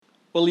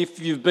Well, if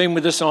you've been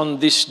with us on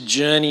this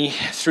journey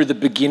through the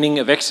beginning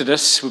of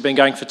Exodus, we've been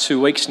going for 2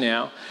 weeks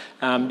now,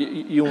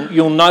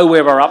 you'll know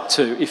where we're up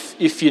to.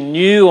 If you're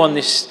new on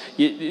this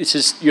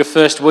is your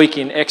first week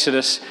in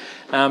Exodus,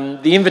 the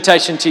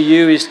invitation to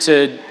you is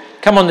to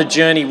come on the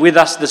journey with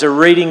us. There's a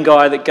reading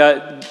guide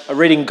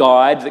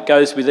that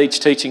goes with each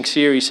teaching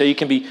series, so you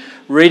can be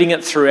reading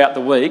it throughout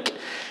the week.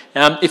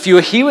 If you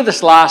were here with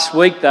us last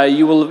week, though,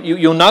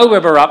 you'll know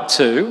where we're up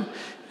to.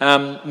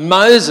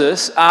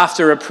 Moses,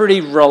 after a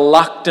pretty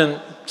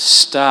reluctant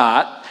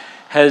start,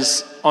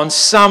 has on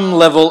some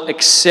level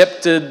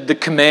accepted the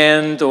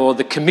command or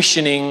the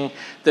commissioning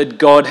that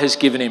God has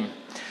given him.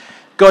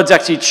 God's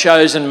actually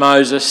chosen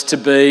Moses to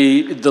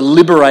be the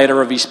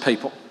liberator of his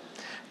people.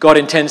 God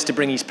intends to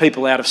bring his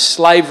people out of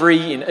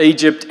slavery in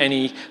Egypt, and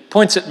he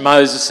points at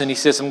Moses and he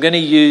says, I'm going to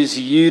use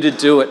you to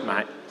do it,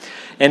 mate.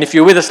 And if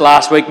you were with us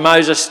last week,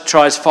 Moses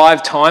tries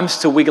 5 times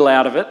to wiggle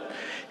out of it.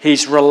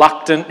 He's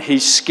reluctant,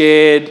 he's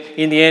scared.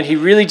 In the end, he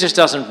really just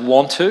doesn't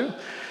want to.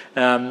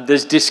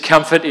 There's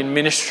discomfort in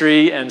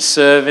ministry and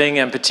serving,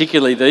 and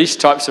particularly these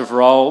types of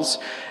roles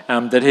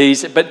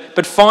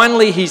But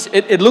finally,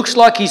 it looks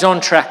like he's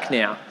on track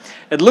now.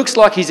 It looks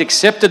like he's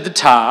accepted the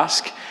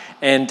task.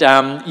 And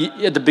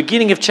at the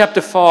beginning of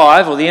chapter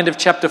 5 or the end of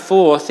chapter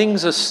 4,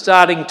 things are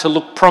starting to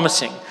look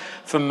promising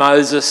for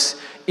Moses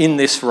in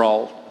this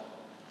role.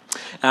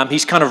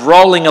 He's kind of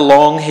rolling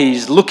along.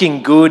 He's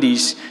looking good.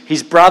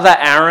 His brother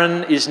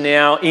Aaron is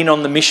now in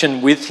on the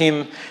mission with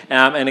him,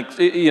 and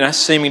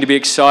seeming to be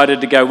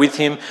excited to go with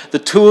him. The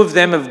two of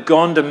them have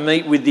gone to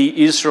meet with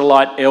the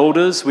Israelite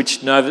elders,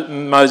 which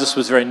Moses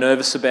was very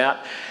nervous about.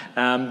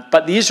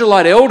 But the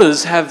Israelite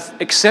elders have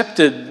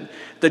accepted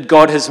that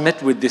God has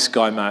met with this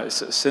guy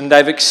Moses, and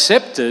they've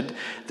accepted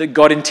that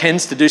God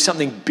intends to do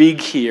something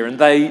big here, and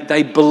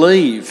they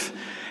believe.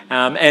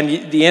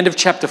 And the end of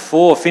chapter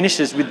 4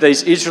 finishes with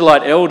these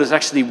Israelite elders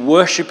actually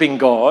worshipping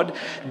God,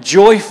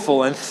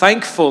 joyful and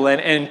thankful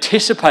and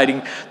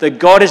anticipating that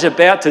God is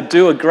about to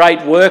do a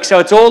great work. So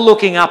it's all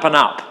looking up and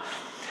up.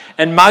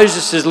 And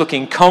Moses is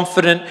looking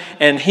confident,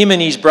 and him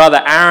and his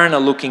brother Aaron are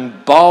looking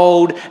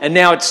bold. And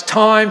now it's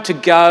time to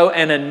go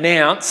and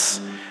announce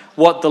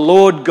what the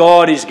Lord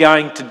God is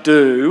going to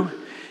do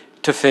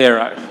to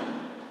Pharaoh.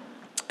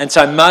 And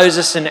so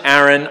Moses and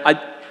Aaron,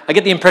 I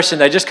get the impression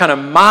they're just kind of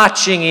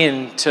marching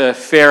into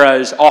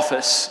Pharaoh's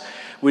office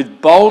with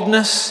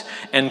boldness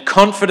and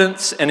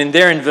confidence. And in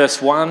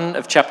verse 1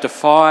 of chapter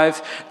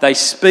 5, they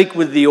speak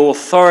with the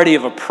authority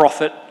of a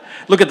prophet.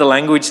 Look at the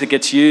language that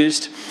gets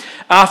used.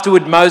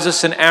 Afterward,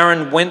 Moses and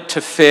Aaron went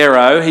to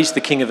Pharaoh, he's the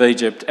king of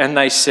Egypt, and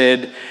they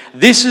said,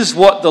 "This is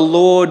what the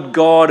Lord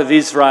God of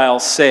Israel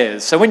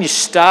says." So when you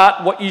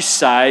start what you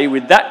say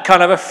with that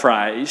kind of a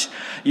phrase,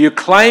 you're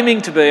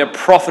claiming to be a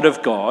prophet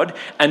of God,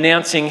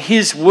 announcing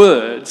his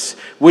words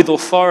with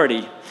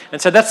authority. And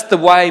so that's the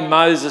way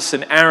Moses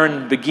and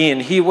Aaron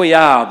begin. Here we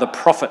are, the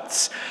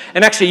prophets.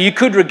 And actually you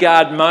could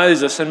regard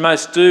Moses, and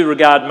most do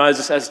regard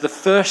Moses, as the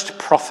first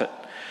prophet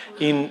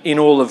in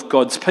all of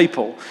God's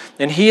people.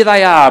 And here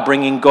they are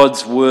bringing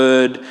God's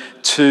word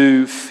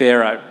to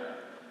Pharaoh.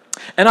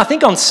 And I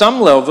think on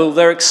some level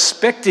they're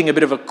expecting a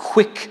bit of a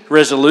quick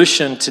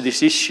resolution to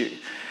this issue.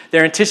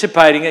 They're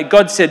anticipating it.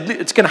 God said,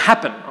 it's going to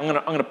happen. I'm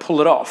going to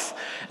pull it off.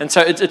 And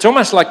so it's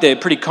almost like they're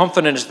pretty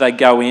confident as they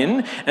go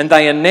in, and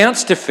they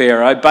announce to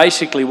Pharaoh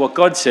basically what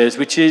God says,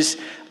 which is,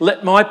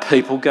 let my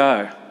people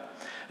go.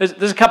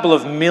 There's a couple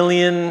of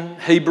million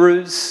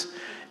Hebrews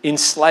in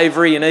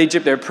slavery in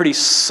Egypt. They're a pretty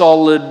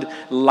solid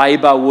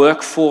labour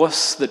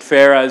workforce that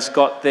Pharaoh's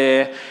got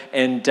there.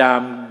 And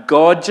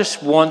God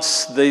just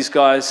wants these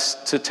guys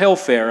to tell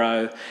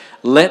Pharaoh,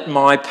 let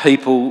my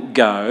people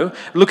go.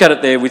 Look at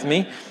it there with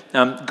me.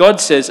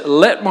 God says,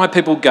 let my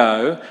people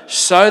go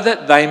so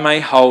that they may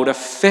hold a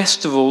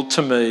festival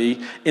to me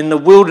in the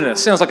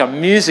wilderness. Sounds like a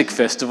music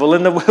festival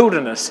in the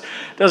wilderness,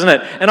 doesn't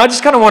it? And I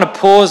just kind of want to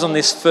pause on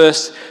this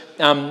first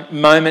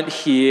moment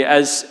here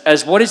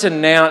as what is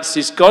announced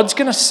is God's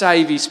going to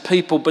save his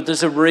people, but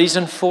there's a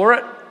reason for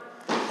it.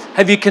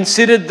 Have you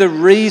considered the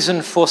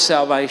reason for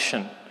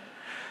salvation?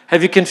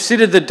 Have you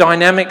considered the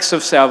dynamics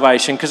of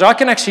salvation? Because I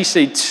can actually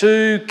see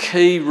 2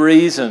 key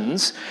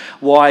reasons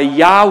why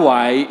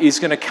Yahweh is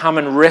going to come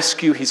and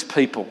rescue his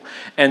people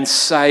and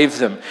save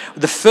them.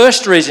 The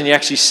first reason you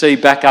actually see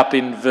back up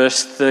in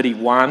verse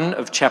 31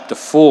 of chapter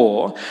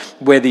 4,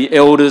 where the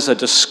elders are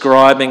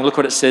describing, look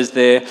what it says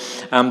there,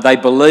 they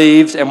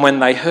believed, and when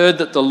they heard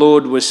that the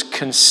Lord was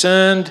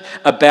concerned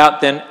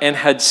about them and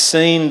had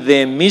seen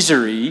their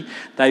misery,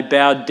 they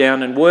bowed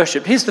down and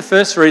worshipped. Here's the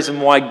first reason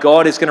why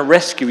God is going to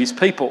rescue his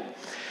people.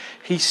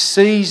 He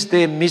sees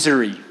their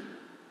misery.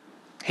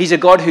 He's a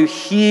God who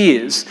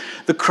hears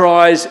the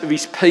cries of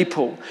his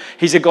people.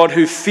 He's a God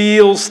who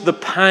feels the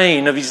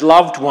pain of his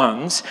loved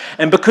ones.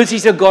 And because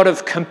he's a God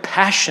of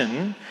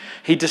compassion,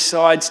 he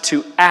decides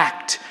to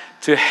act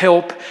to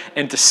help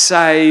and to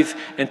save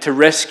and to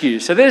rescue.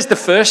 So there's the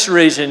first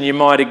reason you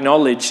might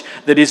acknowledge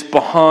that is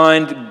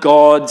behind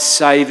God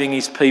saving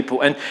his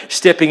people and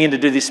stepping in to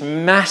do this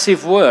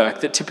massive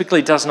work that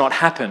typically does not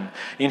happen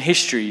in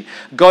history.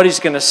 God is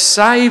going to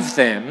save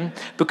them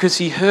because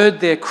he heard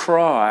their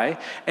cry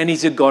and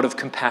he's a God of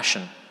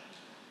compassion.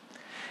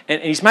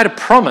 And he's made a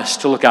promise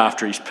to look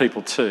after his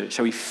people too.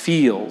 So he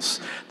feels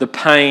the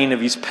pain of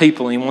his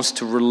people and he wants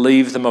to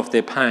relieve them of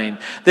their pain.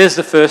 There's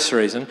the first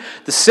reason.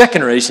 The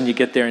second reason you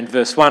get there in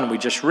verse 1, we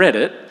just read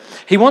it.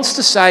 He wants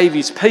to save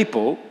his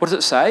people. What does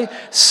it say?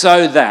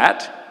 So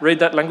that, read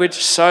that language,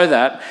 so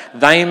that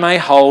they may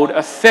hold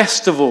a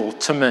festival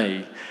to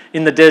me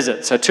in the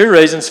desert. So two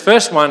reasons.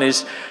 First one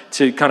is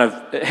to kind of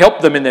help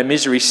them in their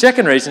misery.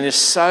 Second reason is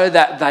so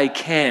that they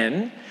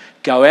can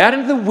go out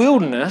into the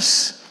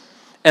wilderness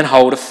and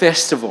hold a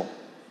festival.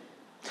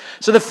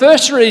 So the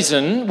first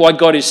reason why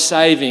God is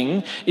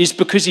saving is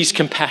because he's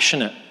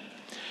compassionate.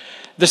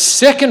 The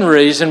second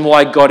reason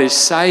why God is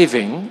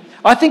saving,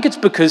 I think it's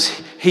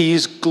because he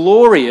is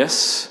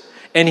glorious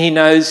and he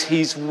knows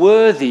he's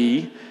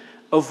worthy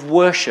of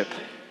worship.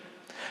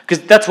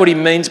 Because that's what he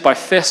means by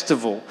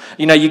festival.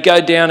 You know, you go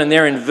down and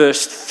there in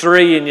verse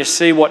 3 and you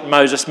see what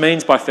Moses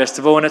means by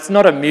festival, and it's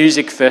not a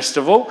music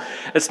festival.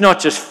 It's not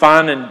just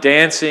fun and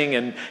dancing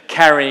and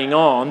carrying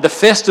on. The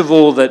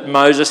festival that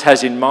Moses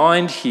has in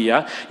mind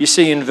here, you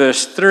see in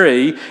verse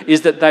 3,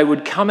 is that they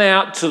would come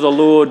out to the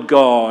Lord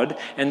God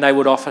and they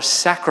would offer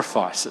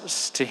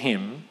sacrifices to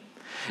him.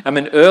 I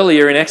mean,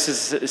 earlier in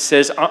Exodus it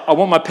says, I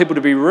want my people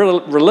to be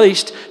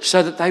released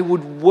so that they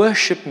would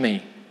worship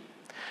me.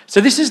 So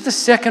this is the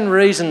second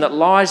reason that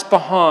lies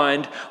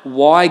behind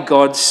why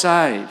God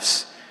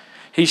saves.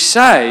 He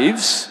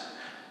saves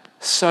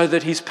so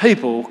that his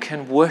people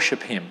can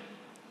worship him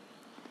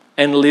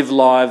and live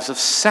lives of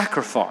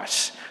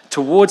sacrifice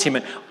towards him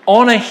and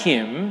honour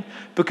him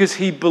because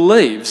he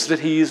believes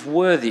that he is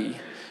worthy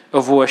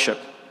of worship.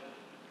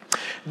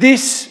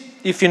 This,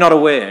 if you're not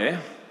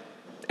aware,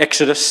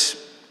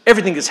 Exodus,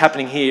 everything that's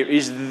happening here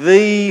is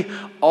the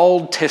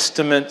Old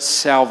Testament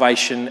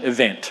salvation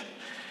event.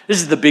 This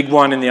is the big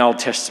one in the Old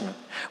Testament,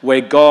 where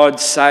God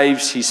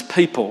saves his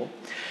people.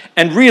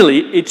 And really,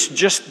 it's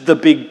just the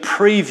big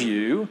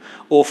preview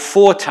or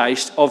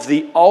foretaste of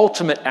the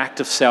ultimate act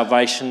of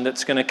salvation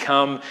that's going to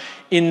come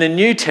in the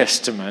New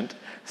Testament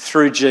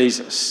through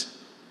Jesus.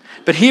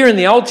 But here in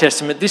the Old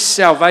Testament, this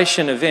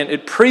salvation event,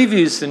 it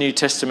previews the New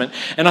Testament.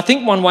 And I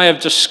think one way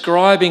of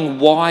describing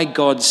why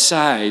God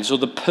saves, or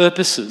the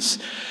purposes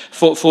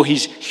for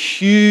his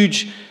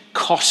huge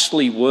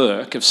costly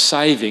work of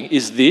saving,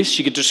 is this.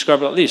 You could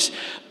describe it like this.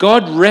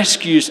 God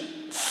rescues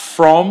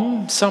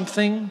from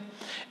something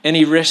and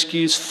he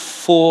rescues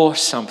for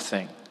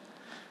something.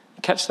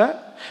 Catch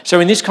that? So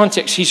in this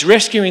context, he's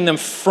rescuing them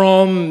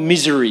from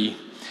misery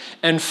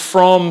and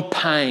from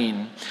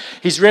pain.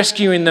 He's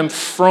rescuing them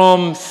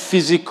from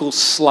physical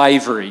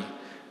slavery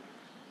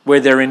where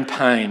they're in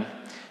pain.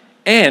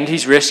 And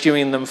he's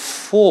rescuing them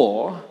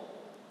for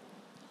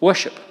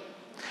worship.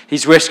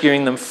 He's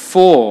rescuing them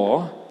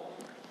for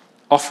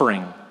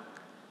offering,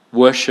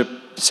 worship,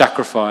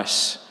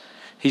 sacrifice.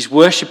 He's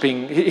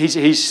worshipping,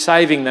 he's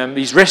saving them,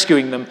 he's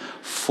rescuing them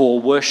for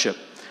worship.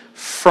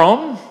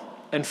 From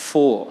and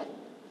for.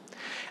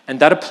 And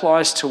that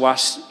applies to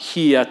us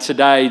here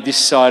today, this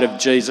side of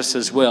Jesus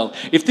as well.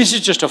 If this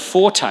is just a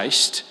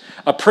foretaste,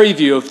 a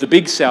preview of the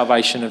big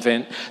salvation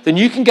event, then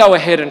you can go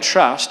ahead and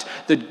trust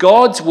that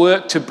God's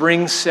work to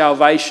bring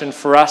salvation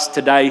for us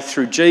today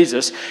through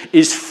Jesus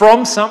is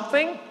from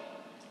something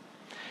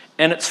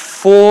and it's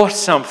for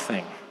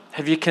something.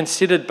 Have you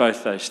considered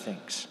both those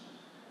things?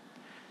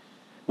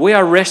 We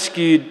are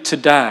rescued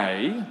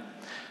today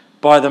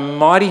by the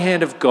mighty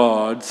hand of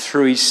God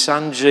through his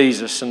Son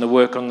Jesus and the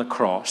work on the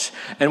cross.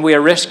 And we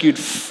are rescued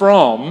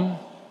from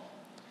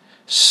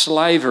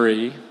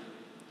slavery,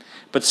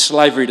 but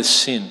slavery to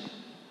sin.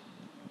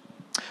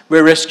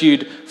 We're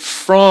rescued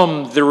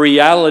from the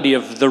reality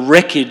of the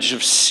wreckage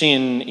of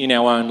sin in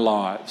our own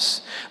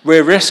lives.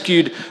 We're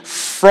rescued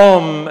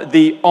from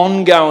the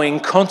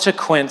ongoing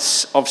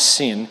consequence of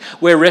sin.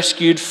 We're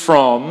rescued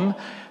from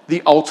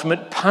the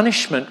ultimate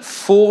punishment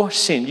for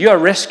sin. You are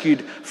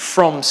rescued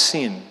from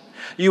sin.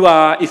 You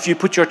are, if you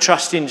put your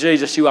trust in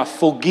Jesus, you are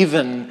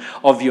forgiven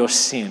of your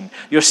sin.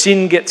 Your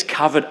sin gets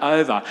covered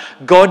over.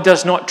 God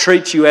does not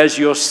treat you as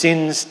your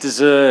sins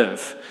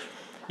deserve.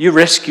 You're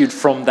rescued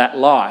from that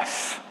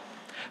life.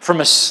 From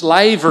a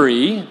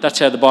slavery, that's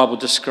how the Bible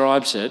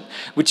describes it,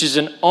 which is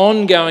an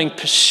ongoing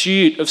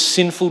pursuit of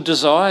sinful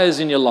desires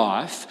in your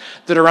life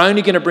that are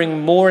only going to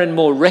bring more and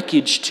more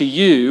wreckage to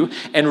you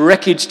and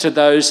wreckage to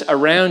those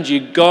around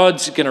you.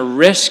 God's going to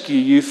rescue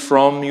you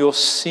from your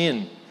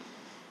sin.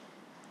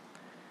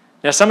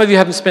 Now, some of you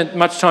haven't spent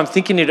much time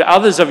thinking into it.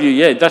 Others of you,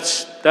 yeah,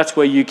 that's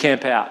where you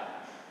camp out.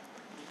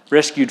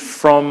 Rescued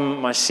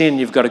from my sin,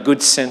 you've got a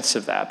good sense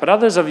of that. But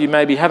others of you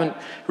maybe haven't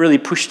really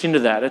pushed into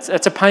that.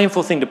 It's a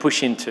painful thing to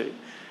push into.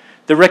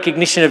 The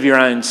recognition of your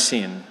own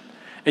sin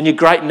and your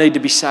great need to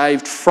be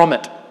saved from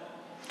it.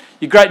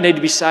 Your great need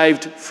to be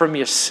saved from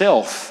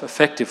yourself,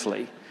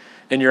 effectively.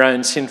 and your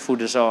own sinful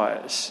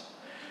desires.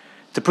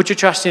 To put your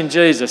trust in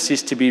Jesus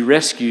is to be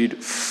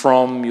rescued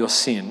from your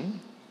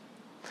sin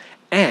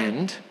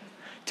and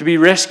to be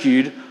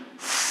rescued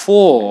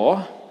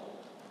for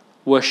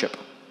worship.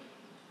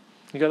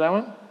 You got that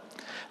one?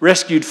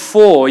 Rescued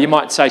for, you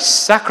might say,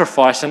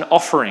 sacrifice and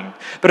offering.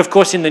 But of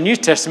course, in the New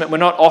Testament, we're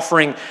not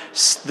offering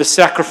the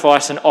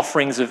sacrifice and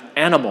offerings of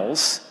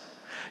animals.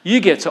 You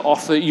get to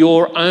offer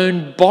your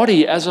own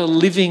body as a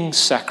living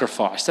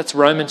sacrifice. That's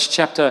Romans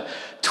chapter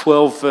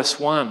 12, verse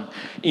 1.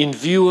 In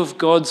view of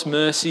God's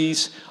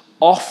mercies,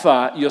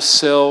 offer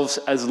yourselves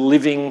as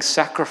living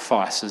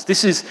sacrifices.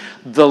 This is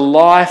the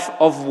life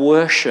of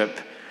worship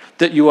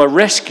that you are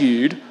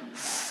rescued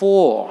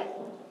for.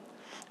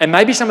 And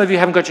maybe some of you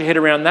haven't got your head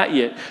around that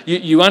yet.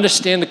 You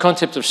understand the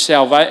concept of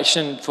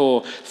salvation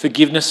for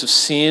forgiveness of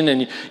sin,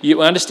 and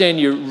you understand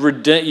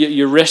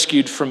you're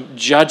rescued from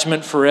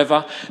judgment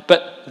forever.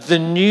 But the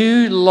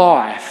new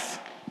life,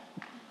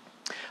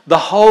 the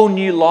whole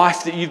new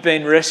life that you've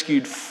been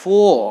rescued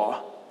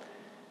for,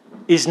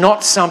 is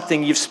not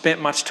something you've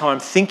spent much time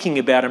thinking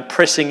about and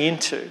pressing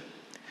into.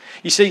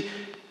 You see,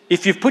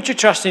 if you've put your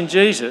trust in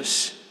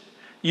Jesus,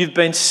 you've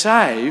been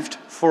saved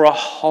for a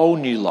whole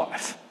new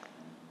life.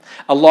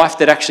 A life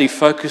that actually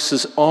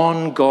focuses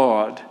on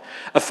God.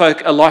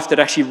 A life that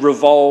actually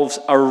revolves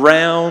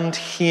around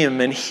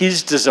Him and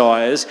His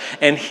desires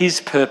and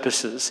His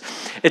purposes.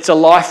 It's a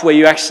life where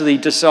you actually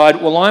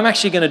decide, well, I'm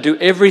actually going to do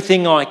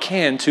everything I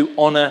can to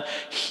honour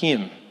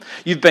Him.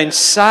 You've been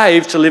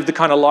saved to live the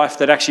kind of life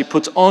that actually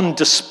puts on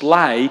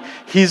display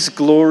His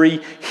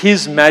glory,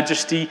 His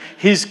majesty,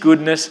 His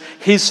goodness,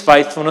 His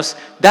faithfulness.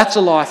 That's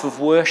a life of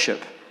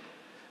worship,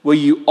 where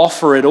you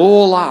offer it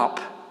all up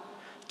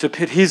to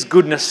put His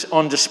goodness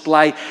on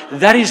display.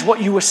 That is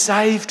what you were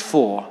saved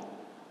for.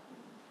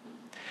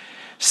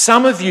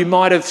 Some of you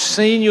might have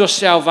seen your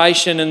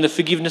salvation and the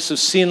forgiveness of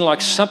sin like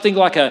something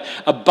like a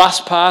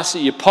bus pass that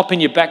you pop in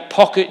your back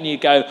pocket and you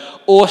go,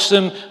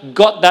 awesome,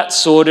 got that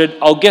sorted,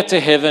 I'll get to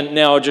heaven,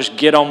 now I'll just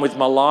get on with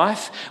my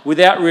life,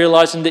 without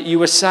realising that you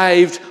were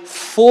saved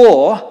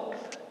for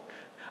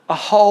a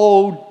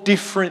whole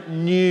different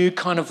new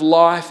kind of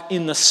life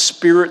in the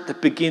Spirit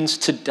that begins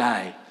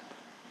today.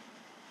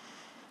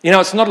 You know,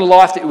 it's not a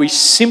life that we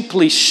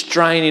simply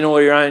strain in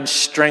all your own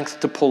strength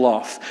to pull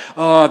off.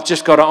 Oh, I've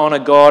just got to honour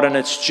God and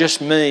it's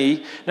just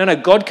me. No,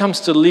 God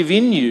comes to live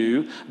in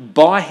you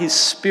by His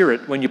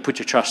Spirit when you put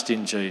your trust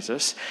in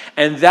Jesus.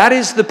 And that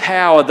is the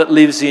power that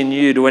lives in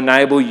you to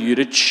enable you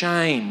to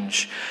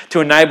change,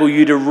 to enable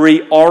you to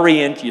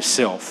reorient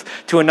yourself,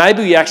 to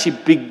enable you to actually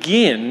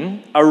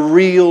begin a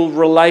real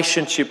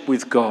relationship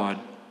with God.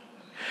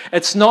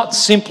 It's not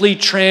simply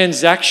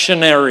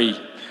transactionary.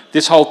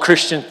 This whole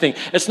Christian thing.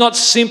 It's not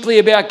simply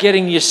about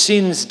getting your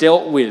sins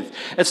dealt with.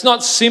 It's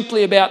not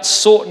simply about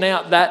sorting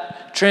out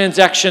that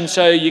transaction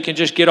so you can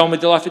just get on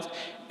with your life.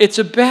 It's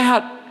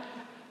about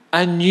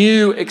a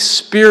new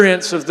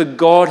experience of the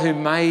God who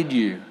made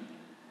you.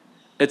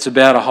 It's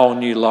about a whole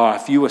new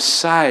life. You were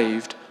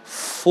saved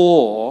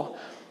for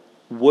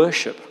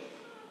worship.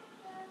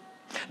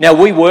 Now,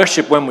 we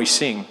worship when we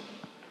sing,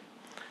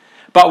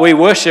 but we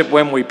worship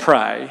when we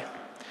pray,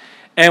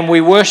 and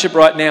we worship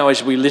right now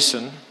as we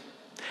listen.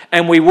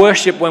 And we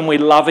worship when we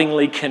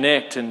lovingly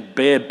connect and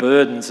bear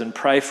burdens and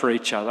pray for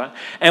each other.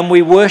 And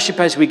we worship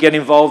as we get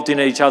involved in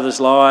each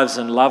other's lives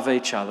and love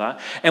each other.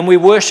 And we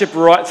worship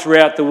right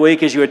throughout the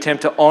week as you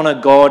attempt to honour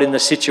God in the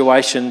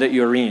situation that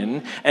you're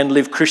in and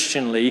live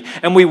Christianly.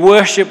 And we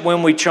worship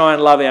when we try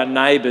and love our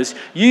neighbours.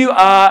 You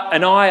are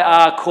and I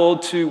are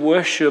called to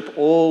worship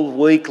all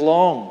week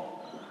long.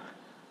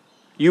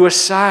 You are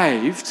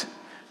saved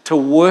to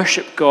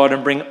worship God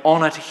and bring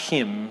honour to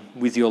Him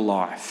with your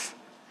life.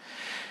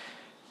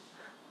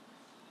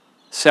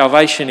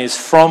 Salvation is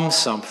from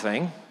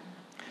something,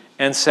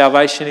 and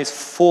salvation is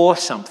for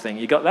something.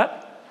 You got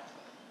that?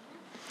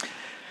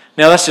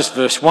 Now, that's just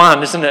verse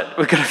 1, isn't it?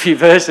 We've got a few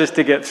verses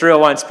to get through. I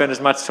won't spend as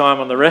much time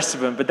on the rest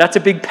of them, but that's a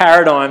big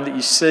paradigm that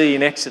you see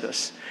in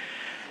Exodus.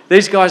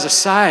 These guys are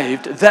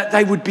saved that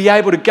they would be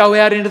able to go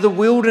out into the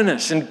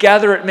wilderness and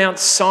gather at Mount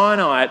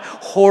Sinai, at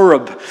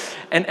Horeb,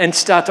 and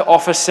start to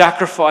offer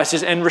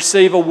sacrifices and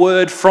receive a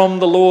word from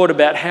the Lord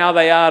about how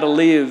they are to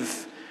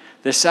live.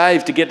 They're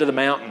saved to get to the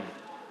mountain.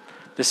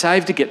 They're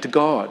saved to get to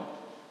God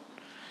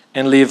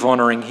and live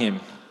honouring Him.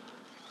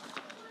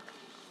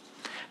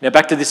 Now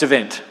back to this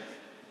event.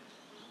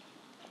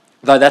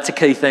 Though that's a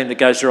key theme that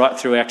goes right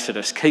through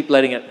Exodus. Keep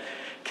letting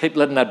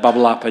that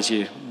bubble up as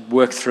you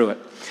work through it.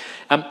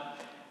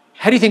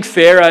 How do you think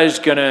Pharaoh's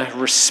going to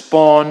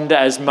respond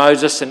as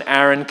Moses and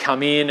Aaron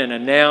come in and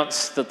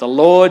announce that the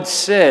Lord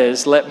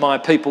says, "Let my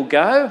people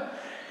go"?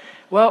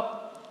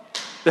 Well,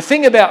 the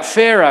thing about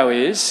Pharaoh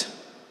is,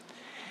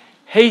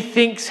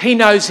 he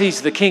knows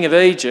he's the king of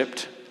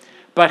Egypt,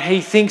 but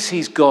he thinks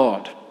he's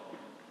God.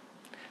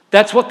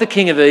 That's what the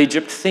king of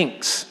Egypt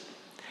thinks.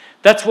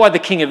 That's why the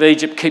king of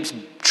Egypt keeps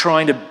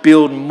trying to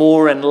build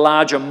more and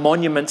larger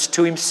monuments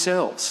to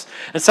himself.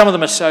 And some of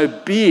them are so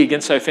big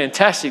and so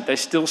fantastic, they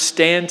still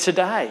stand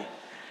today.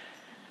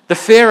 The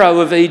Pharaoh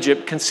of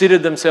Egypt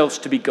considered themselves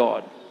to be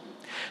God.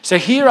 So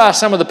here are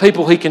some of the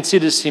people he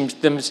considers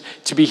them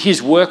to be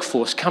his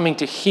workforce coming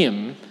to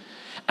him,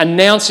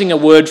 announcing a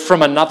word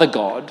from another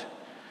God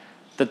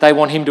that they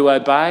want him to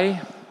obey.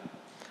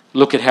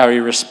 Look at how he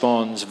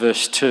responds,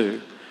 verse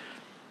 2.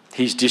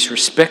 He's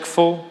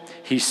disrespectful,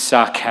 he's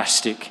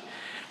sarcastic.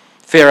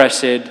 Pharaoh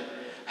said,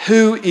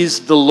 "Who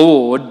is the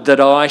Lord that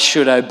I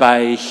should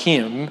obey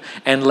him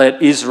and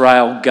let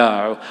Israel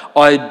go?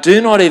 I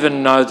do not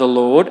even know the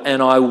Lord,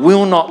 and I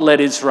will not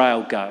let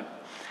Israel go."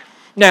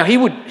 Now, he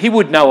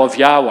would know of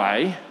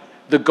Yahweh,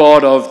 the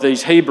God of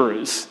these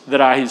Hebrews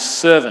that are his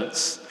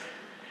servants.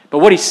 But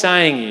what he's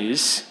saying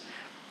is,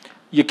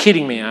 you're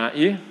kidding me, aren't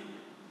you?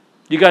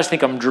 You guys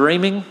think I'm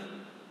dreaming?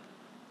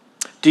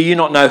 Do you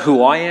not know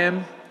who I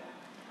am?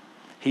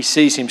 He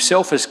sees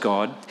himself as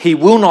God. He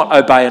will not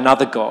obey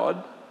another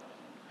God.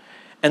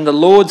 And the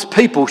Lord's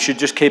people should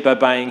just keep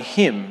obeying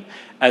him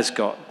as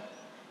God.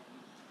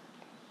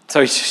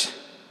 So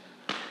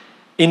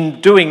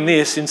in doing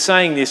this, in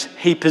saying this,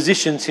 he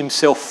positions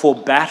himself for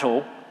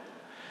battle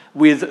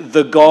with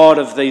the God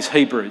of these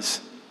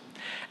Hebrews.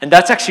 And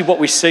that's actually what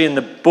we see in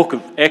the book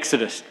of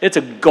Exodus. It's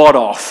a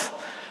God-off.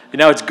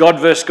 It's God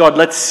versus God.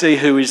 Let's see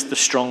who is the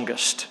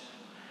strongest.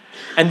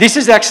 And this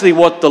is actually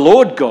what the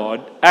Lord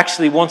God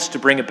actually wants to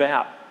bring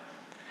about.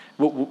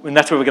 And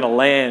that's where we're going to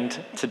land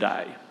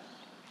today.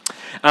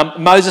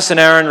 Moses and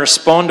Aaron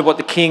respond to what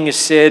the king has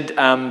said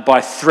by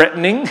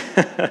threatening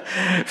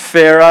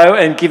Pharaoh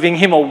and giving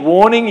him a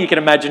warning. You can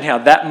imagine how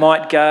that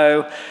might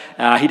go.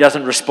 He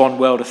doesn't respond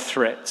well to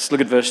threats. Look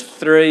at verse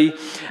 3.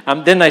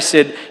 Then they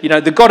said,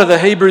 the God of the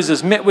Hebrews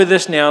has met with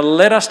us. Now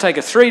let us take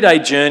a 3-day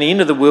journey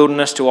into the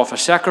wilderness to offer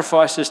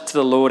sacrifices to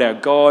the Lord our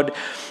God.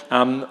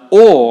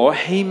 Or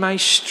he may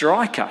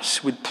strike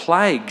us with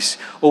plagues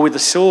or with the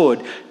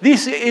sword.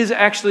 This is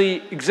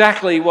actually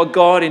exactly what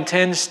God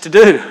intends to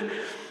do,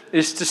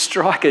 is to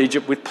strike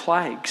Egypt with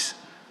plagues.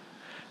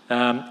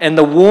 And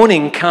the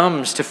warning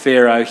comes to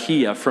Pharaoh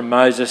here from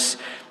Moses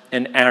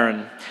and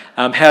Aaron.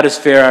 How does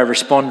Pharaoh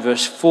respond?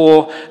 Verse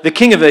 4, the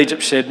king of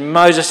Egypt said,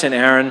 "Moses and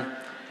Aaron,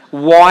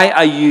 why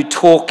are you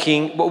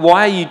taking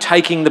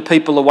the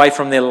people away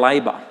from their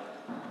labour?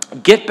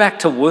 Get back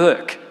to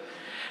work."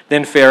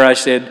 Then Pharaoh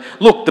said,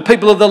 "Look, the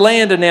people of the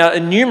land are now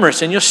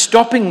numerous and you are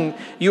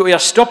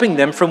stopping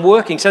them from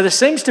working." So there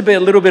seems to be a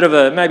little bit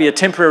of maybe a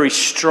temporary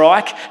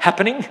strike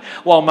happening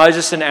while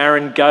Moses and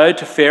Aaron go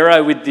to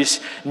Pharaoh with this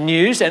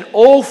news. And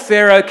all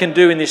Pharaoh can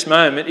do in this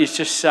moment is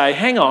just say,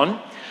 "Hang on,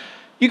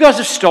 you guys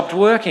have stopped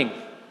working."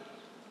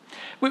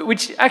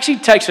 Which actually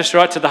takes us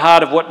right to the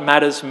heart of what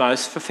matters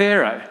most for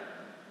Pharaoh.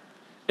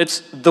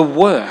 It's the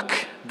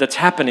work that's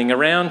happening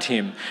around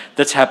him,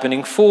 that's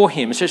happening for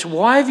him. It says,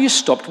 why have you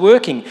stopped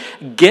working?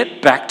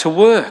 Get back to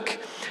work.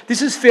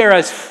 This is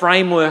Pharaoh's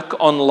framework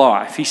on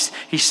life.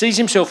 He sees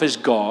himself as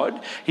God.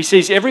 He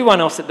sees everyone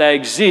else that they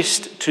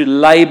exist to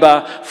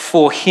labour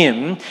for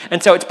him.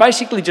 And so it's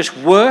basically just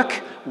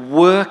work,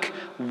 work,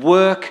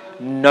 work,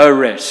 no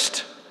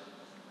rest.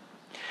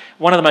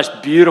 One of the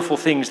most beautiful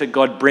things that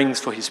God brings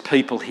for his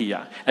people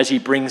here, as he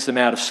brings them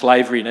out of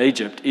slavery in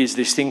Egypt, is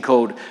this thing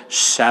called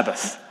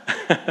Sabbath,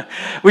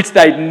 which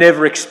they'd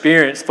never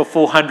experienced for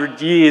 400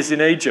 years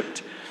in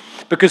Egypt.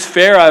 Because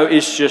Pharaoh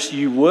is just,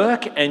 you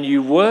work and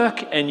you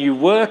work and you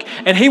work.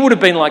 And he would have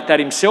been like that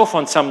himself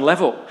on some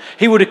level.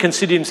 He would have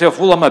considered himself,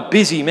 well, I'm a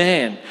busy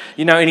man.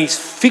 And he's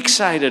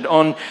fixated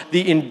on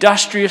the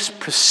industrious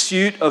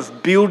pursuit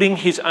of building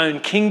his own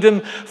kingdom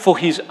for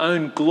his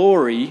own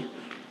glory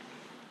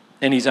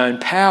and his own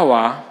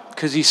power,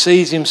 because he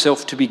sees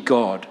himself to be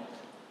God.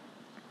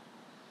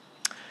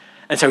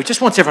 And so he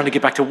just wants everyone to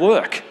get back to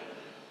work,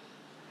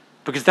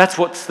 because that's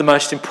what's the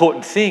most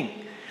important thing.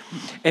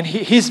 And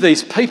here's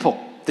these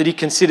people that he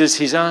considers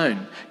his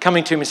own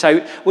coming to him and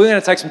say, we're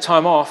going to take some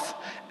time off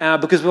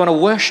because we want to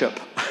worship.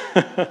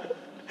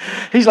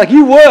 He's like,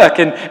 you work.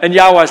 And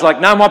Yahweh's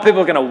like, no, my people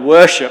are going to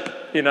worship,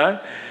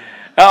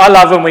 I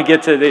love when we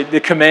get to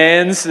the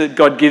commands that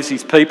God gives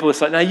his people.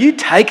 It's like, no, you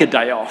take a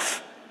day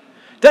off.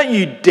 Don't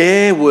you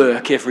dare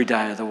work every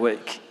day of the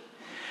week.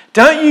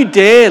 Don't you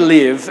dare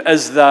live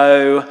as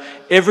though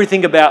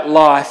everything about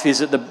life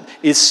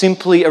is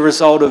simply a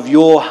result of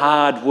your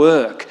hard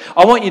work.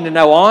 I want you to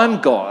know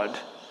I'm God.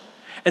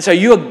 And so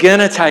you're going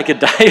to take a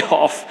day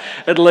off,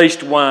 at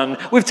least one.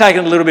 We've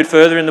taken it a little bit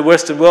further in the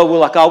Western world. We're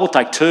like, we'll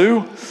take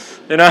 2.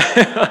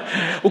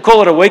 We'll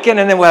call it a weekend,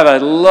 and then we'll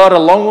have a lot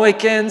of long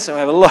weekends, and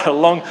we'll have a lot of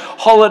long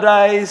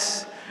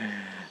holidays.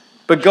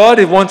 But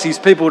God wants his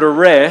people to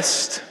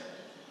rest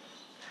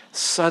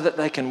so that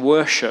they can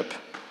worship.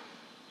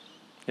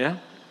 Yeah?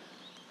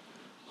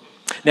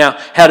 Now,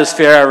 how does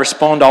Pharaoh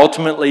respond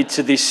ultimately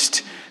to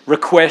this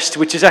request,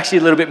 which is actually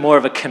a little bit more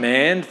of a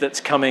command that's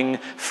coming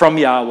from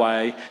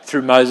Yahweh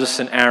through Moses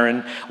and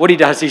Aaron? What he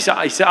does, he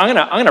says, I'm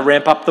going to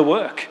ramp up the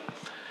work.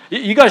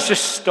 You guys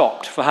just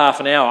stopped for half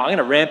an hour. I'm going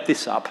to ramp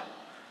this up.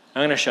 I'm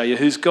going to show you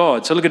who's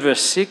God. So look at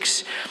verse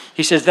 6.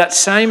 He says, that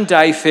same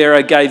day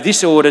Pharaoh gave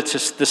this order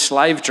to the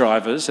slave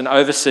drivers and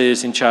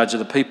overseers in charge of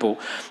the people.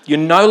 You're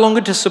no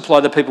longer to supply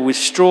the people with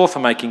straw for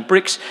making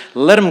bricks.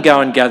 Let them go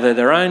and gather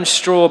their own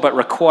straw, but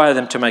require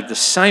them to make the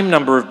same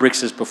number of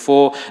bricks as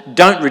before.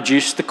 Don't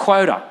reduce the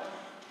quota.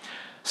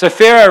 So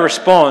Pharaoh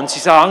responds, he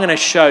says, I'm going to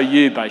show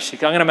you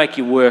basically. I'm going to make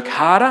you work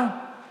harder.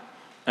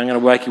 I'm going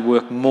to make you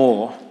work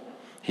more.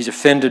 He's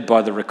offended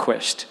by the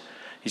request.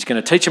 He's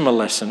going to teach them a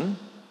lesson.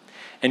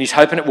 And he's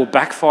hoping it will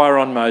backfire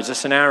on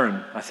Moses and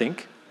Aaron, I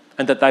think,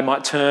 and that they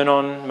might turn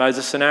on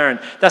Moses and Aaron.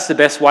 That's the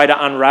best way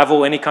to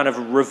unravel any kind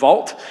of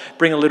revolt,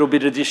 bring a little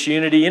bit of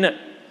disunity in it.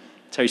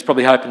 So he's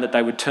probably hoping that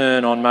they would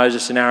turn on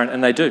Moses and Aaron,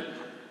 and they do.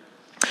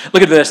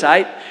 Look at verse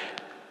 8.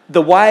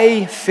 The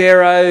way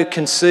Pharaoh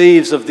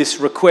conceives of this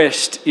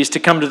request is to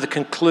come to the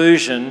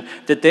conclusion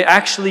that they're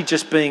actually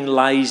just being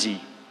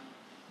lazy.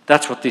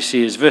 That's what this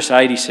is. Verse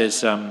 8, he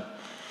says,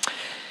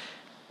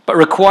 but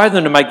require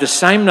them to make the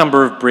same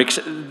number of bricks.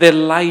 They're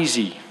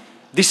lazy.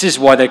 This is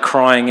why they're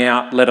crying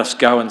out, let us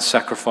go and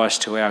sacrifice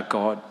to our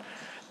God.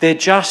 They're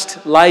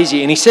just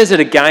lazy. And he says it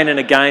again and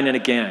again and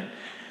again.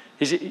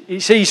 You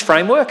see his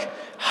framework?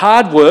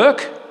 Hard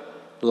work,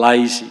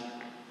 lazy.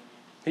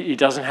 He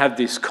doesn't have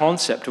this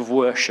concept of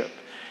worship.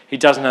 He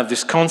doesn't have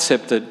this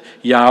concept that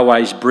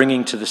Yahweh's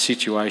bringing to the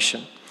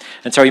situation.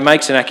 And so he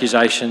makes an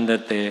accusation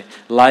that they're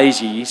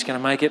lazy. He's going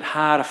to make it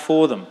harder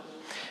for them.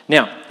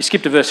 Now, you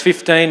skip to verse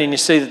 15 and you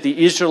see that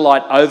the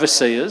Israelite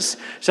overseers,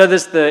 so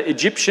there's the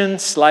Egyptian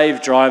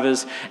slave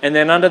drivers, and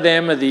then under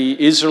them are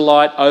the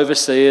Israelite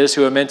overseers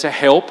who are meant to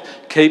help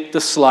keep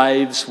the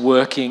slaves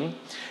working,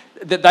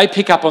 that they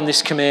pick up on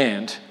this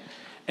command.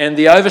 And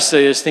the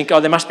overseers think,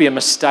 there must be a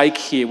mistake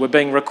here. We're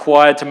being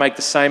required to make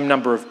the same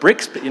number of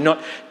bricks, but you're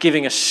not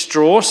giving us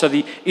straw. So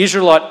the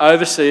Israelite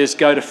overseers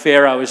go to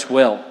Pharaoh as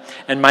well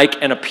and make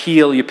an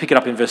appeal. You pick it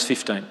up in verse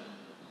 15.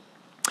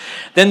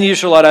 Then the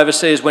Israelite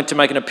overseers went to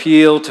make an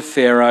appeal to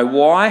Pharaoh.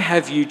 Why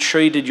have you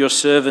treated your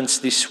servants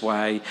this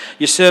way?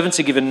 Your servants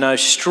are given no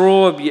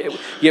straw,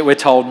 yet we're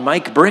told,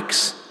 make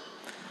bricks.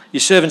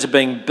 Your servants are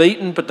being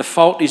beaten, but the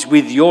fault is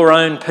with your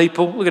own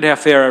people. Look at how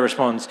Pharaoh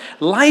responds.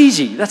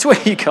 Lazy. That's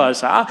where you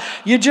guys are.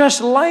 You're just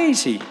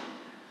lazy.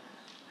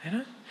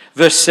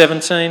 Verse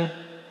 17.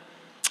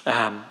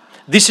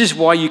 This is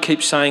why you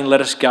keep saying,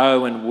 let us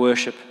go and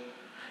worship.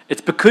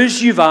 It's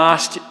because you've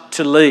asked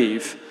to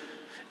leave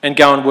and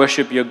go and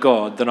worship your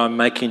God that I'm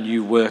making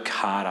you work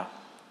harder.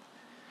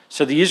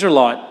 So the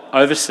Israelite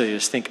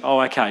overseers think,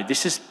 okay,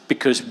 this is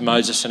because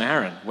Moses and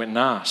Aaron went and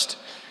asked.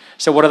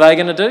 So what are they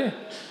going to do?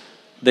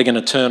 They're going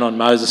to turn on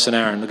Moses and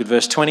Aaron. Look at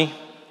verse 20.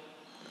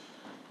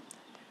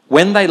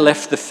 When they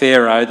left the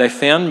Pharaoh, they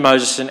found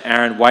Moses and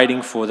Aaron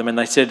waiting for them, and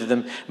they said to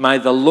them, may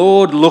the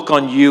Lord look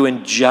on you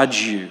and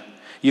judge you.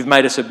 You've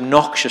made us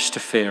obnoxious to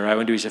Pharaoh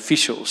and to his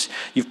officials.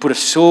 You've put a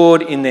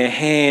sword in their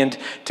hand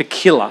to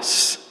kill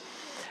us.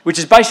 Which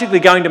is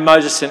basically going to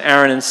Moses and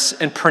Aaron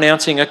and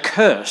pronouncing a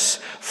curse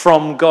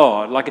from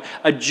God, like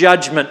a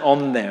judgment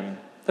on them.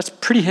 That's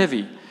pretty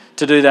heavy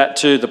to do that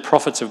to the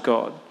prophets of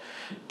God.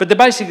 But they're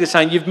basically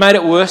saying, you've made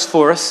it worse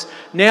for us.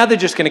 Now they're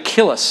just going to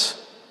kill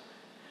us.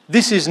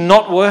 This is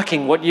not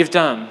working, what you've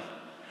done.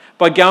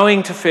 By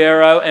going to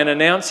Pharaoh and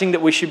announcing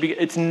that we should be,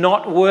 it's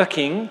not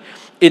working.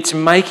 It's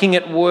making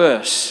it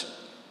worse.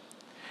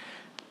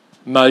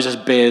 Moses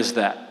bears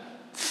that,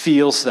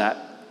 feels that.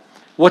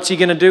 What's he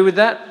going to do with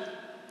that?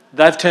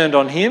 They've turned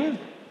on him.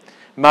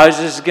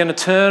 Moses is going to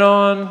turn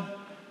on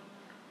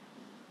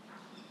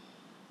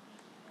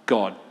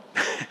God.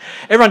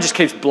 Everyone just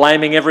keeps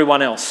blaming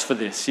everyone else for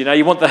this.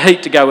 You want the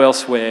heat to go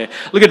elsewhere.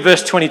 Look at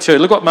verse 22.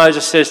 Look what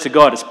Moses says to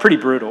God. It's pretty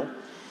brutal.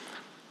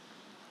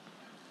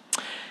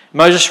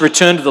 Moses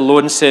returned to the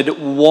Lord and said,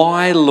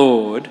 why,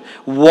 Lord,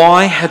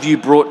 why have you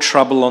brought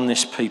trouble on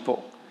this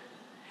people?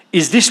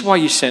 Is this why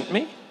you sent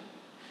me?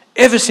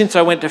 Ever since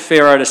I went to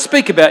Pharaoh to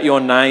speak about your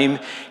name,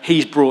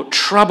 he's brought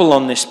trouble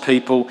on this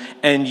people,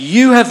 and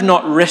you have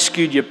not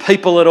rescued your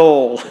people at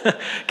all.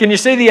 Can you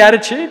see the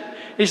attitude?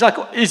 He's like,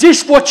 is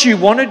this what you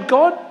wanted,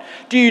 God?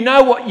 Do you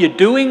know what you're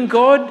doing,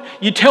 God?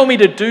 You tell me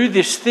to do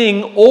this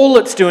thing, all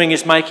it's doing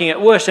is making it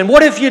worse. And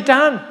what have you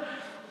done?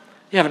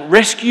 You haven't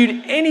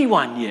rescued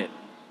anyone yet.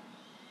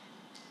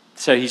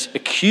 So he's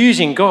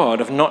accusing God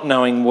of not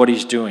knowing what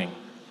he's doing.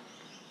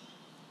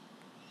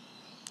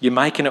 You're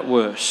making it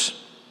worse.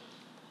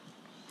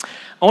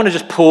 I want to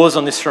just pause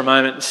on this for a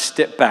moment and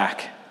step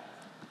back.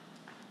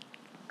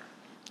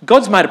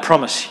 God's made a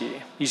promise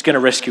here. He's going to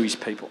rescue his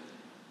people.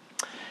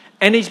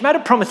 And he's made a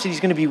promise that he's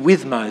going to be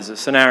with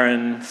Moses and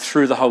Aaron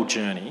through the whole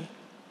journey.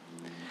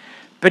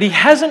 But he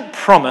hasn't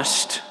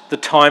promised the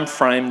time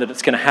frame that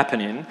it's going to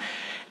happen in,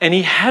 and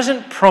he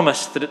hasn't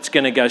promised that it's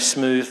going to go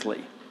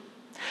smoothly.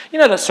 You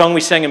know that song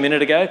we sang a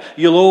minute ago?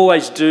 You'll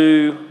always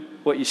do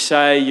what you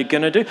say you're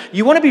going to do.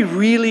 You want to be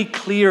really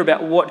clear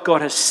about what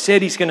God has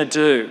said he's going to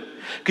do.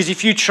 Because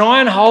if you try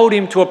and hold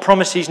him to a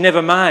promise he's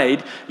never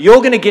made, you're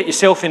going to get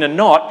yourself in a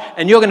knot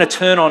and you're going to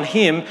turn on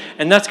him,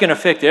 and that's going to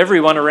affect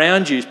everyone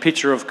around you's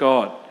picture of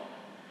God.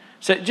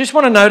 So just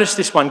want to notice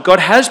this one. God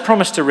has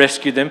promised to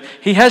rescue them.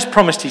 He has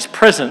promised his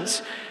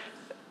presence,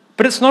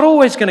 but it's not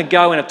always going to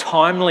go in a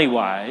timely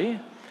way,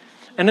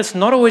 and it's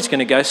not always going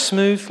to go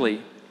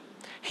smoothly.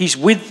 He's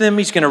with them,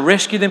 he's going to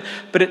rescue them,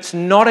 but it's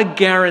not a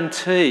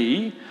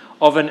guarantee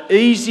of an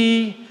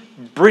easy,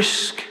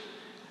 brisk,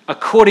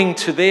 according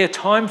to their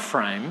time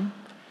frame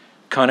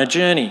kind of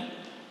journey.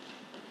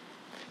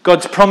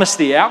 God's promised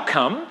the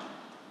outcome,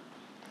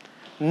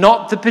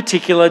 not the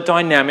particular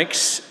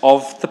dynamics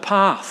of the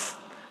path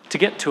to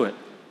get to it.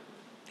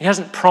 He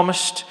hasn't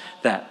promised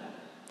that.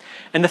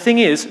 And the thing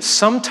is,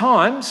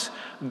 sometimes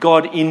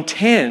God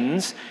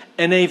intends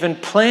and even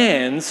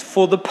plans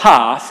for the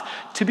path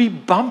to be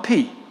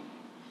bumpy.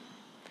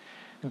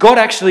 God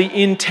actually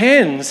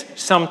intends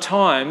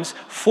sometimes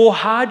for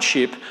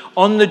hardship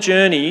on the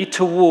journey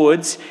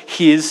towards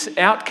his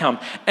outcome.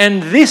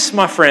 And this,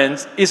 my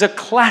friends, is a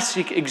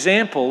classic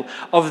example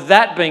of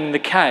that being the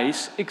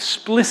case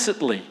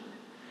explicitly.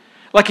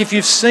 Like if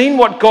you've seen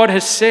what God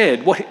has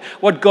said,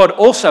 what God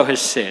also has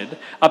said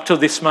up till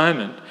this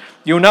moment,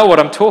 you'll know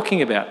what I'm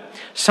talking about.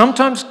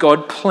 Sometimes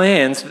God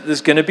plans that there's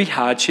going to be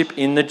hardship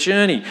in the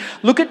journey.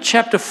 Look at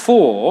chapter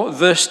 4,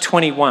 verse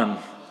 21.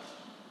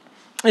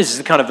 This is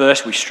the kind of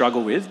verse we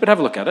struggle with, but have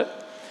a look at it.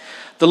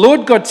 The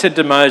Lord God said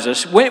to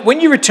Moses, when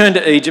you return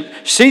to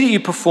Egypt, see that you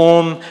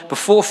perform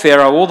before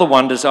Pharaoh all the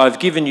wonders I've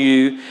given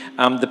you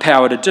the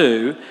power to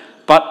do,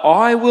 but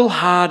I will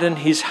harden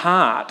his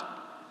heart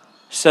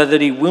so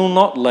that he will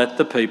not let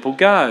the people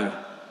go.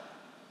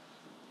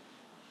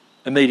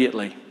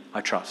 Immediately,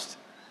 I trust.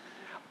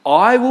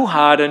 I will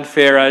harden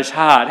Pharaoh's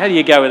heart. How do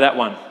you go with that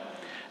one?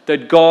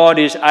 That God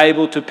is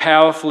able to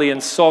powerfully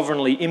and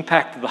sovereignly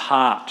impact the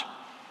heart.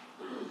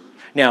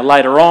 Now,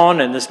 later on,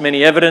 and there's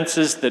many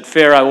evidences that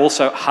Pharaoh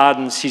also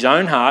hardens his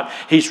own heart.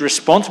 He's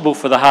responsible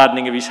for the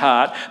hardening of his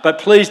heart. But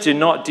please do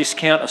not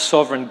discount a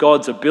sovereign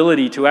God's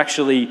ability to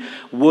actually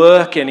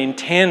work and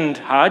intend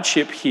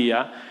hardship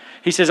here.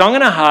 He says, I'm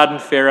going to harden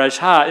Pharaoh's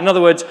heart. In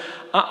other words,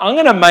 I'm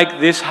going to make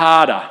this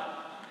harder.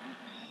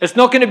 It's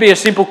not going to be a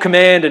simple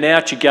command and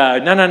out you go.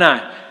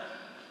 No.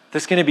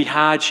 There's going to be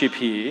hardship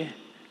here.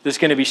 There's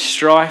going to be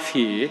strife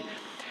here.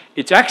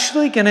 It's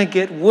actually going to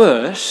get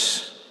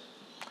worse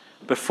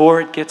before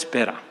it gets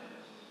better.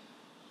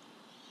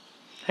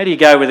 How do you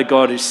go with a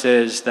God who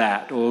says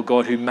that, or a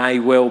God who may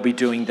well be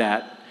doing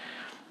that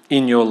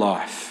in your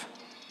life?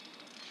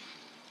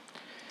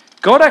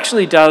 God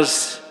actually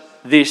does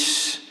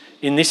this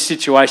in this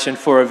situation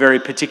for a very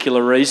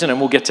particular reason, and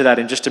we'll get to that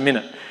in just a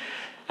minute.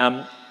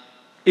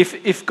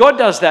 If God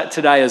does that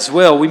today as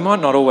well, we might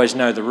not always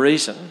know the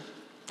reason,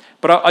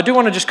 but I do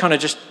want to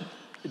just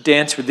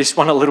dance with this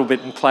one a little bit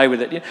and play with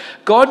it.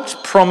 God's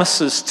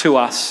promises to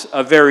us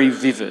are very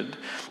vivid,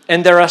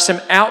 and there are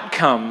some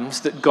outcomes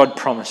that God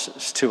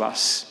promises to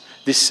us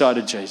this side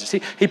of Jesus.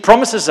 He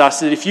promises us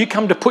that if you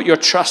come to put your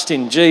trust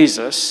in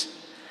Jesus,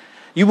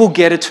 you will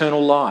get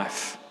eternal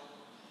life.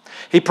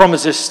 He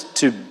promises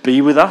to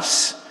be with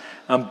us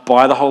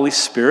by the Holy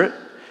Spirit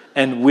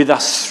and with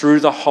us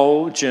through the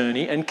whole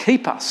journey and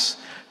keep us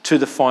to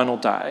the final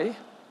day.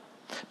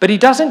 But he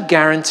doesn't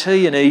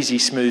guarantee an easy,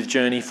 smooth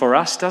journey for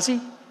us, does he?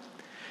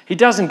 He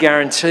doesn't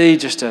guarantee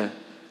just a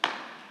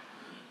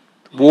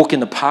walk in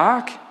the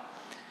park.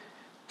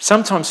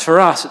 Sometimes for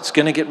us it's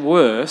going to get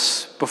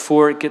worse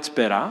before it gets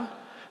better,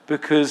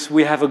 because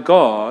we have a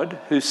God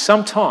who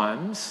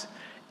sometimes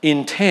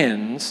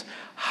intends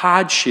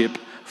hardship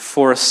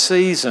for a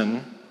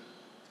season.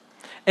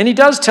 And he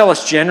does tell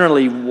us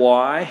generally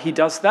why he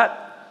does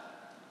that.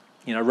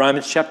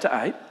 Romans chapter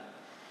 8.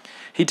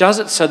 He does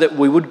it so that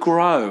we would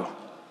grow.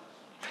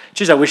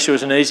 Geez, I wish there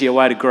was an easier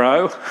way to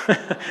grow. Do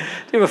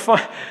you ever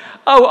find,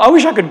 I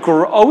wish I could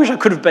grow. I wish I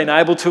could have been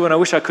able to, and I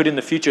wish I could in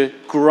the future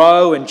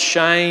grow and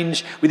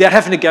change without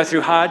having to go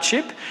through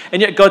hardship.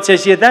 And yet God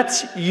says,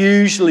 that's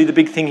usually the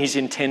big thing he's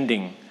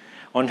intending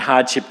on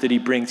hardship that he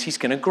brings. He's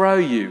going to grow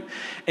you,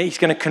 and he's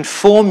going to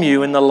conform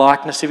you in the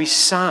likeness of his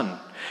Son.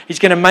 He's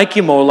going to make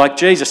you more like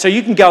Jesus. So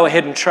you can go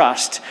ahead and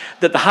trust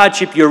that the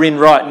hardship you're in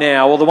right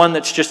now, or the one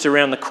that's just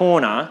around the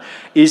corner,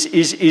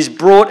 is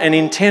brought and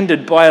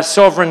intended by a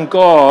sovereign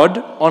God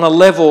on a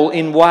level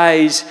in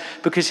ways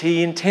because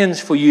he intends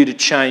for you to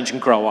change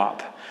and grow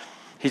up.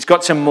 He's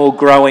got some more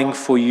growing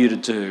for you to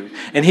do.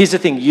 And here's the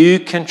thing, you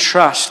can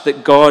trust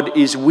that God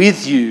is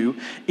with you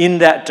in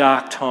that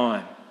dark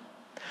time.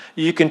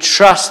 You can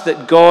trust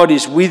that God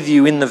is with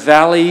you in the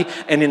valley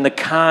and in the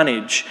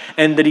carnage,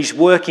 and that he's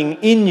working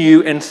in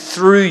you and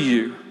through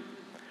you.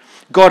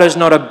 God has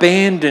not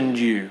abandoned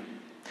you.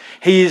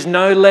 He is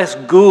no less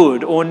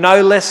good or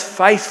no less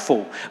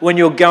faithful when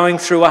you're going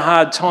through a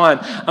hard time.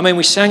 I mean,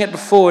 we sang it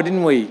before,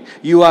 didn't we?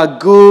 You are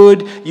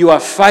good, you are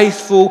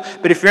faithful.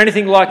 But if you're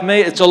anything like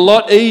me, it's a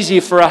lot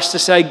easier for us to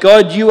say,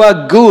 God, you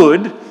are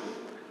good,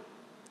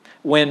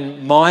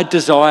 when my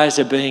desires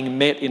are being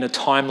met in a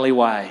timely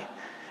way.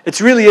 It's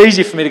really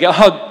easy for me to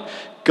go,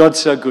 God's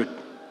so good,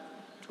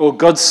 or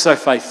God's so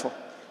faithful.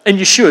 And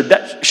you should.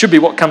 That should be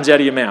what comes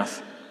out of your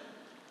mouth.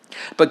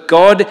 But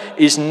God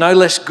is no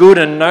less good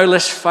and no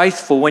less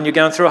faithful when you're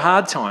going through a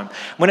hard time,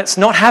 when it's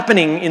not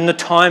happening in the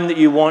time that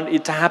you want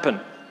it to happen.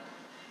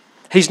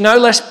 He's no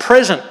less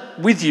present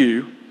with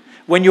you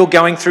when you're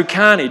going through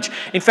carnage.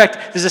 In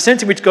fact, there's a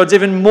sense in which God's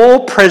even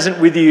more present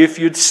with you if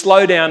you'd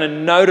slow down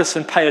and notice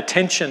and pay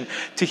attention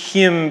to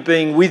him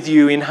being with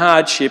you in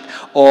hardship.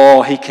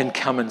 Or he can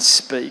come and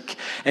speak,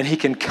 and he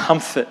can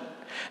comfort,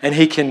 and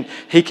he can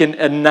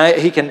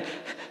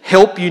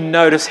help you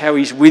notice how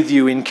he's with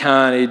you in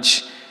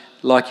carnage,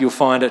 like you'll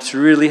find it's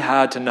really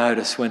hard to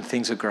notice when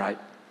things are great.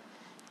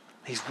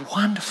 He's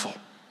wonderful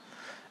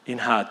in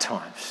hard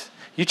times.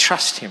 You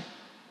trust him.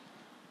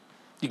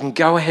 You can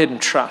go ahead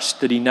and trust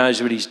that he knows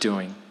what he's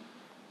doing.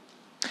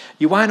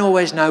 You won't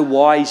always know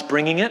why he's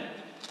bringing it.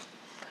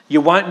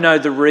 You won't know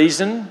the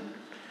reason.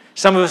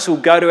 Some of us will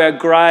go to our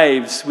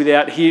graves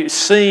without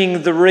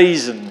seeing the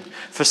reason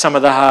for some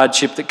of the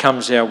hardship that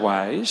comes our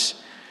ways.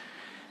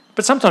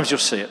 But sometimes you'll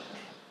see it.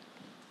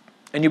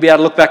 And you'll be able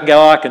to look back and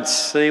go, I can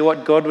see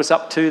what God was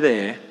up to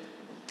there.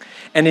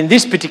 And in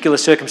this particular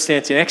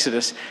circumstance in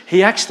Exodus,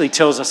 he actually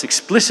tells us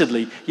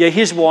explicitly,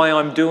 here's why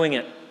I'm doing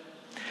it.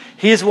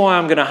 Here's why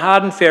I'm going to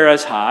harden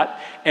Pharaoh's heart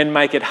and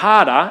make it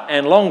harder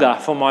and longer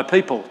for my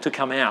people to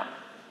come out.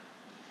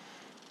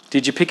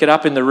 Did you pick it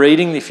up in the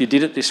reading if you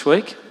did it this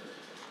week?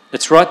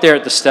 It's right there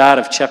at the start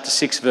of chapter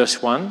 6,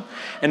 verse 1.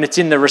 And it's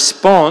in the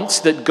response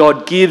that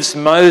God gives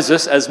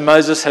Moses, as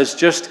Moses has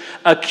just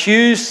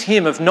accused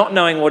him of not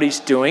knowing what he's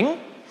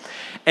doing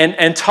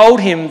and told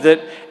him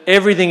that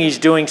everything he's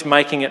doing is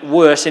making it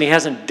worse and he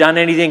hasn't done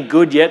anything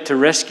good yet to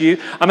rescue.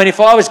 I mean, if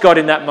I was God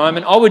in that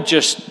moment, I would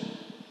just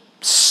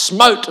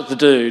smote the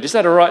dude. Is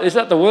that all right? Is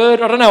that the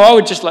word? I don't know. I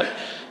would just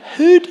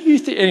who do you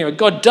think? Anyway,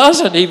 God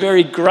doesn't. He's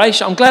very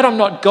gracious. I'm glad I'm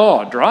not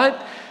God, right?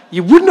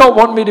 You would not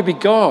want me to be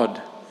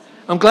God.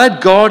 I'm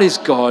glad God is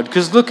God,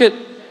 because look at,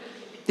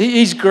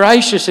 he's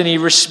gracious and he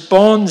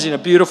responds in a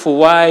beautiful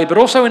way, but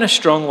also in a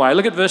strong way.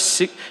 Look at verse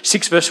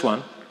 6 verse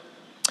 1.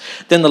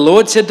 Then the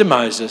Lord said to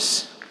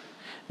Moses,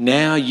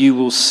 now you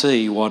will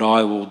see what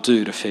I will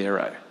do to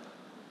Pharaoh.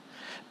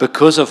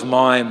 Because of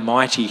my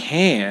mighty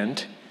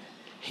hand,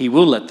 he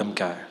will let them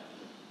go.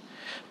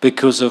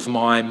 Because of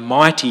my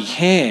mighty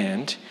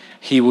hand,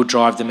 he will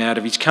drive them out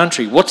of his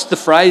country. What's the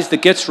phrase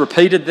that gets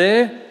repeated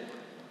there?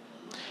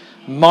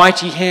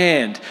 Mighty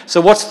hand.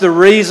 So what's the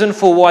reason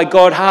for why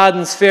God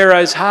hardens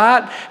Pharaoh's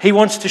heart? He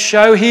wants to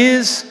show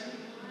his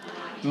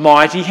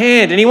mighty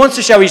hand. And he wants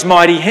to show his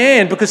mighty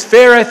hand because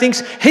Pharaoh thinks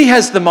he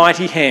has the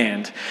mighty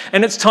hand.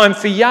 And it's time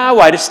for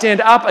Yahweh to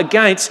stand up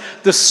against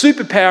the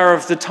superpower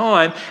of the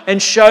time and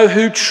show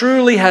who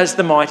truly has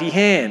the mighty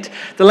hand.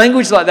 The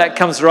language like that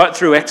comes right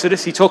through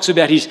Exodus. He talks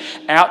about his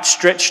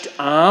outstretched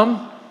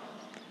arm.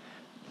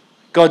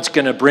 God's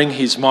going to bring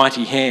his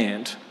mighty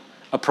hand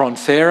upon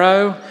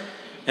Pharaoh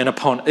and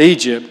upon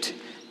Egypt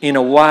in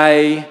a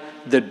way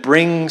that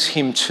brings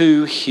him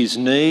to his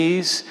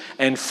knees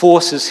and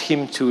forces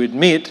him to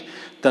admit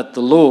that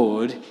the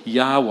Lord,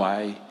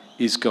 Yahweh,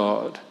 is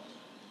God.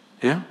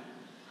 Yeah?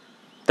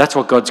 That's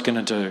what God's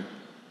going to do.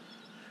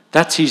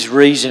 That's his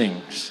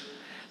reasonings.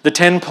 The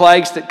 10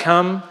 plagues that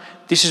come,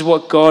 this is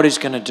what God is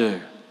going to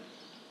do.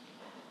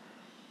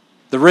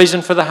 The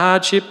reason for the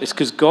hardship is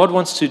because God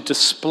wants to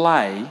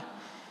display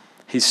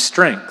his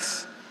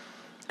strength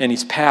and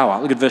his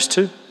power. Look at verse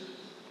 2.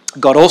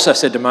 God also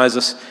said to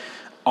Moses,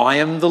 I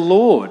am the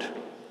Lord.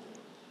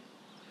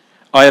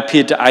 I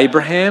appeared to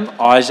Abraham,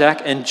 Isaac,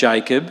 and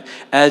Jacob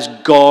as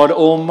God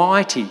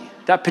Almighty.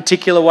 That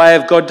particular way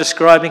of God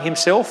describing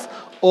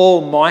himself,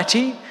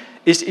 Almighty,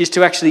 is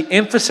to actually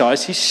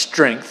emphasize his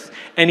strength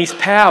and his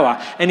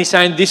power. And he's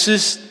saying,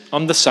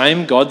 I'm the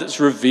same God that's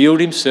revealed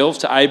himself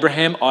to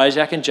Abraham,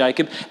 Isaac, and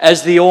Jacob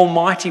as the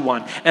Almighty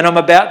One. And I'm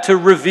about to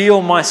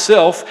reveal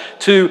myself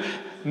to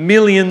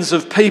millions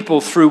of people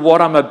through what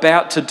I'm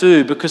about to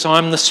do because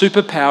I'm the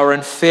superpower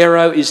and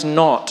Pharaoh is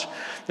not.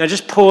 Now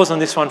just pause on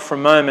this one for a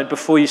moment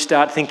before you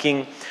start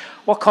thinking,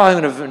 what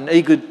kind of an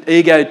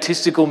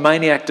egotistical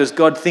maniac does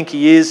God think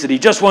he is, that he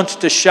just wants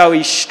to show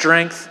his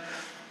strength?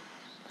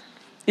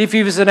 If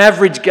he was an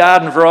average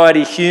garden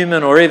variety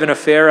human or even a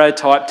Pharaoh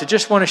type, to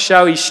just want to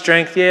show his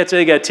strength, it's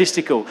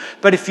egotistical.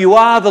 But if you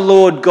are the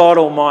Lord God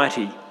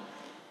Almighty,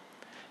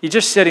 you're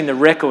just setting the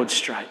record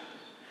straight.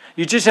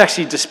 You're just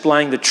actually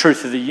displaying the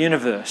truth of the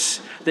universe,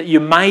 that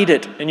you made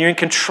it and you're in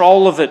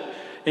control of it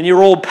and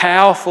you're all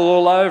powerful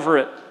all over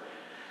it.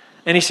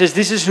 And he says,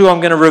 this is who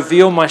I'm going to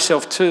reveal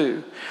myself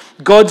to.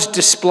 God's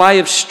display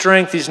of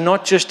strength is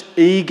not just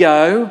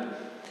ego,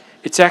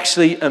 it's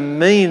actually a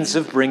means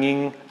of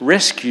bringing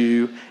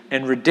rescue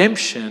and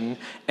redemption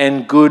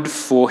and good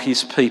for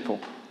his people.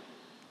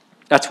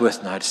 That's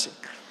worth noticing.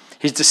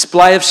 His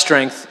display of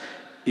strength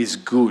is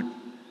good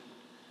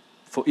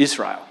for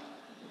Israel.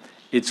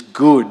 It's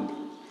good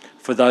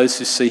for those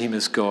who see him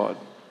as God.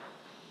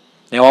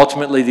 Now,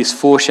 ultimately, this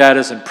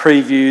foreshadows and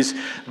previews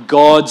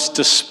God's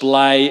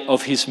display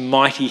of his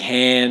mighty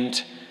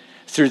hand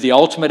through the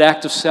ultimate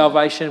act of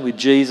salvation with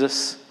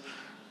Jesus.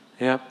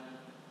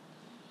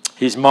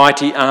 His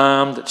mighty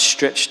arm that's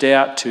stretched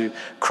out to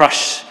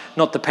crush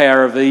not the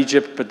power of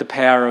Egypt, but the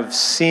power of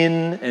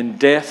sin and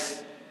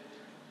death.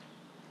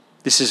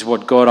 This is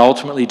what God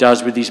ultimately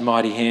does with his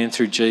mighty hand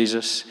through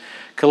Jesus.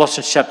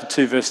 Colossians chapter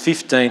 2 verse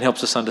 15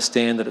 helps us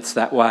understand that it's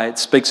that way. It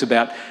speaks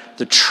about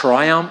the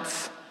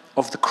triumph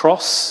of the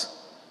cross.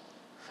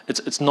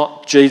 It's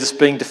not Jesus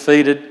being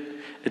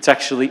defeated. It's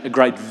actually a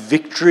great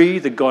victory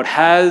that God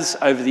has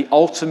over the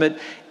ultimate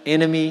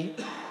enemy,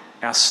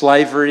 our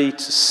slavery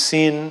to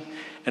sin.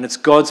 And it's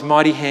God's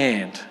mighty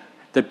hand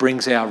that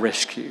brings our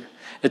rescue.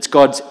 It's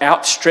God's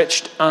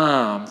outstretched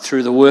arm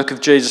through the work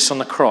of Jesus on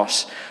the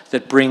cross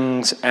that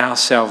brings our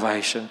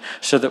salvation,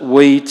 so that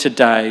we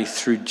today,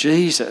 through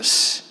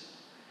Jesus,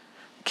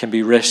 can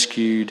be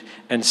rescued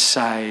and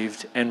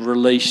saved and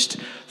released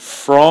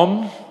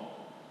from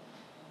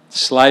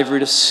slavery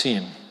to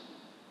sin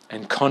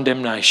and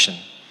condemnation,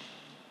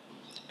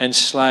 and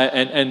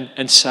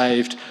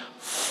saved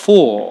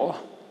for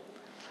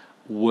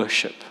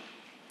worship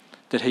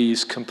that he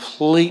is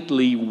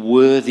completely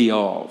worthy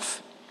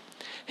of.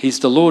 He's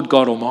the Lord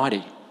God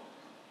Almighty.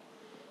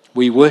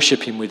 We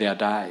worship him with our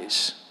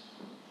days.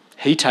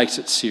 He takes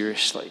it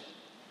seriously.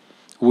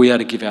 We are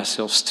to give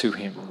ourselves to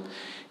him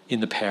in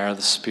the power of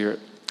the Spirit.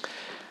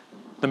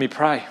 Let me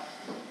pray.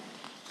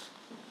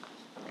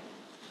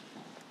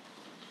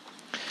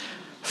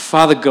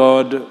 Father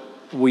God,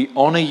 we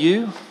honour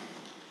you.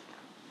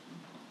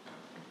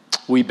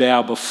 We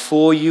bow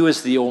before you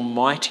as the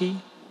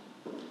Almighty.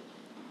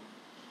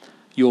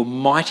 Your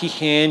mighty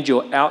hand,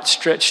 your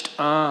outstretched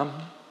arm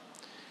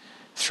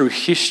through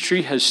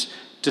history has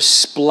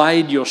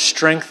displayed your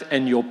strength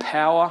and your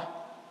power,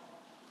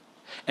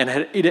 and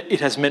it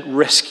has meant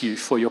rescue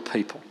for your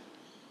people.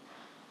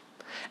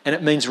 And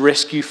it means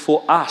rescue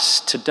for us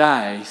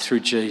today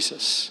through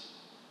Jesus.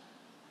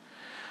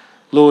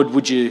 Lord,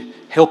 would you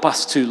help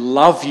us to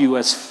love you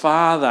as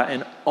Father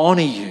and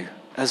honour you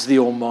as the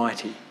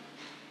Almighty?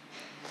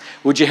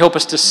 Would you help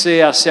us to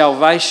see our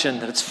salvation,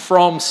 that it's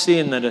from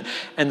sin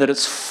and that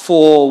it's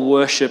for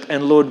worship?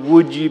 And Lord,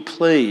 would you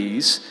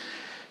please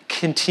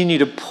continue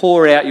to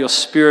pour out your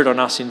Spirit on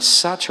us in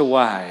such a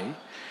way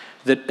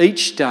that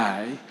each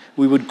day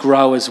we would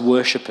grow as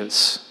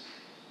worshippers.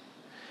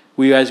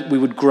 We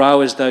would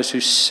grow as those who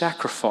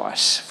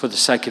sacrifice for the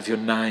sake of your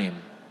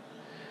name.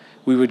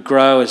 We would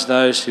grow as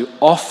those who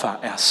offer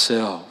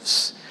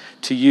ourselves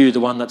to you, the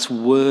one that's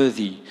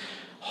worthy.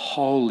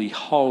 Holy,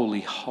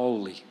 holy,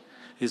 holy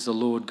is the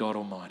Lord God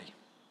Almighty.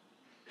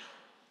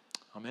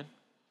 Amen.